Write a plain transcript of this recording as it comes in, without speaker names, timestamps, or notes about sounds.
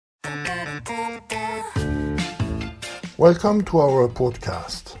Welcome to our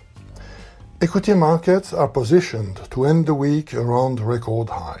podcast. Equity markets are positioned to end the week around record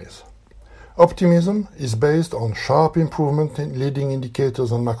highs. Optimism is based on sharp improvement in leading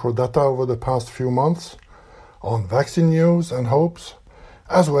indicators and macro data over the past few months, on vaccine news and hopes,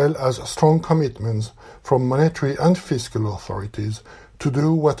 as well as strong commitments from monetary and fiscal authorities to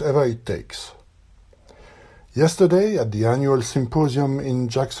do whatever it takes. Yesterday, at the annual symposium in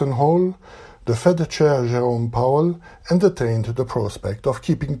Jackson Hole, the Fed Chair Jerome Powell entertained the prospect of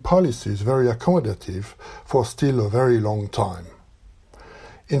keeping policies very accommodative for still a very long time.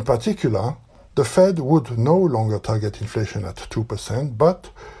 In particular, the Fed would no longer target inflation at 2%, but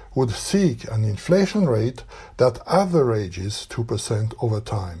would seek an inflation rate that averages 2% over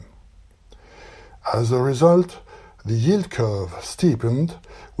time. As a result, the yield curve steepened,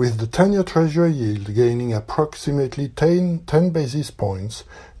 with the 10-year Treasury yield gaining approximately 10 basis points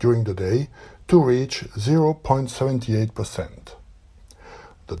during the day to reach 0.78%.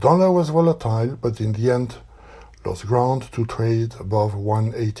 The dollar was volatile, but in the end lost ground to trade above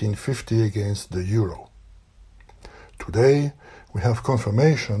 1.1850 against the euro. Today, we have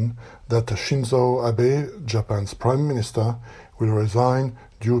confirmation that Shinzo Abe, Japan's Prime Minister, will resign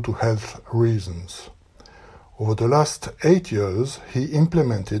due to health reasons. Over the last 8 years, he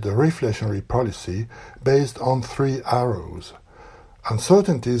implemented a reflationary policy based on 3 arrows: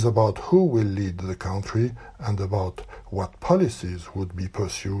 uncertainties about who will lead the country and about what policies would be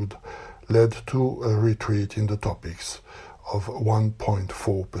pursued led to a retreat in the topics of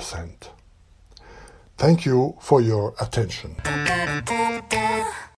 1.4%. Thank you for your attention.